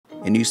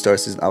A new Star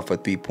Citizen Alpha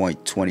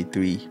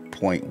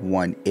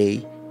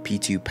 3.23.1a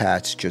PTU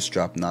patch just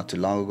dropped not too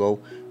long ago.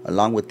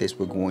 Along with this,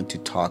 we're going to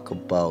talk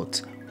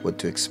about what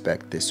to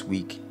expect this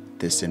week,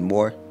 this and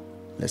more.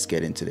 Let's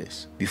get into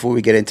this. Before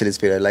we get into this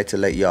video, I'd like to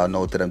let y'all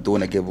know that I'm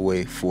doing a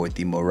giveaway for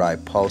the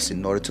Mirai Pulse.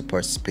 In order to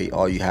participate,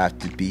 all you have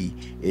to be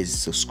is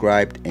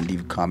subscribed and leave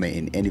a comment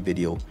in any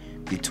video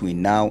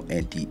between now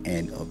and the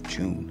end of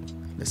June.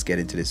 Let's get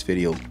into this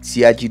video.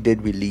 CIG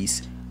did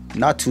release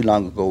not too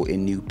long ago a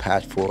new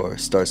patch for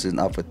Star Citizen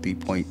Alpha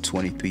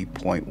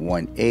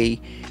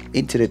 3.23.1a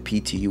into the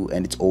PTU,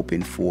 and it's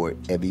open for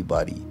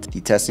everybody.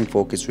 The testing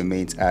focus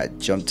remains at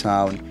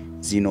Jumptown,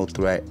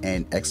 Xenothreat,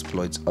 and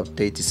exploits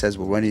updates. It says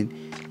we're running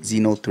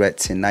Xenothreat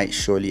tonight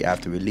shortly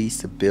after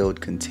release. The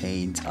build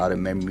contains out of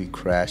memory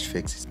crash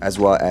fixes as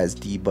well as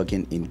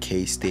debugging in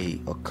case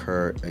they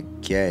occur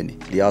again.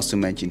 They also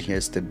mentioned here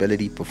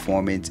stability,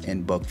 performance,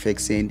 and bug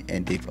fixing,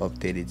 and they've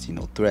updated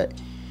Xenothreat.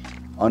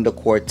 Under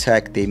core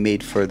tech, they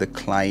made further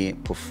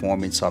client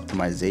performance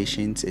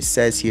optimizations. It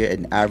says here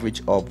an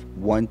average of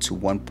 1 to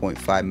 1.5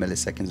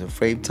 milliseconds of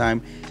frame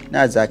time.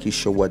 Not exactly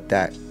sure what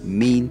that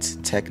means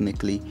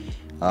technically,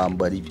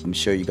 but I'm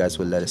sure you guys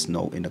will let us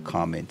know in the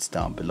comments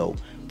down below.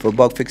 For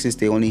bug fixes,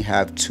 they only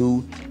have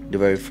two. The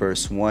very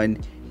first one,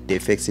 they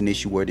fixed an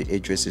issue where the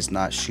Idris is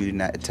not shooting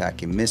at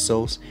attacking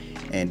missiles,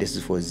 and this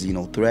is for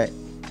Xenothreat.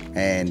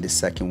 And the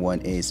second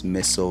one is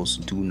missiles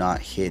do not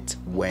hit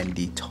when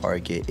the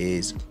target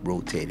is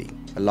rotating.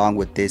 Along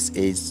with this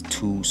is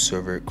two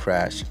server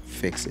crash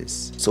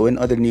fixes. So in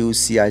other news,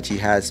 CIG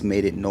has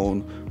made it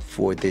known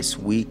for this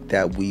week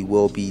that we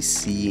will be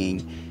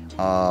seeing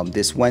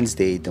this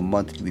Wednesday the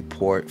monthly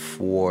report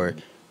for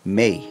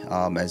May,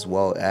 as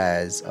well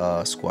as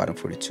Squadron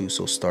 42.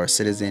 So Star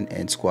Citizen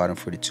and Squadron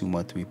 42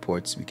 monthly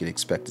reports we can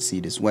expect to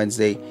see this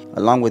Wednesday.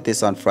 Along with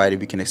this, on Friday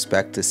we can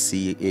expect to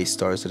see a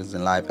Star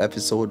Citizen live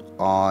episode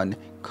on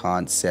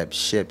concept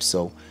ships,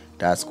 so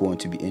that's going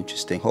to be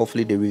interesting.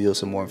 Hopefully they reveal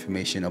some more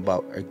information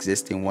about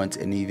existing ones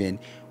and even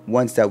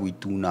ones that we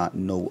do not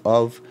know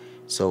of,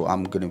 so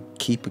I'm gonna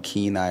keep a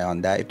keen eye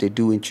on that. If they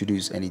do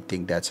introduce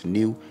anything that's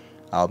new,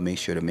 I'll make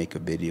sure to make a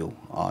video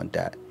on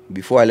that.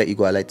 Before I let you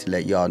go, I'd like to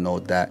let y'all know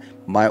that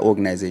my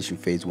organization,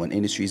 Phase 1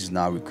 Industries, is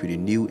now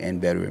recruiting new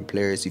and veteran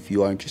players. If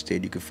you are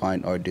interested, you can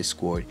find our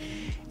Discord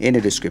in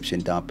the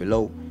description down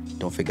below.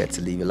 Don't forget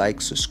to leave a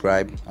like,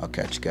 subscribe. I'll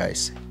catch you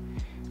guys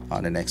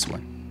on the next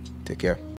one. Take care.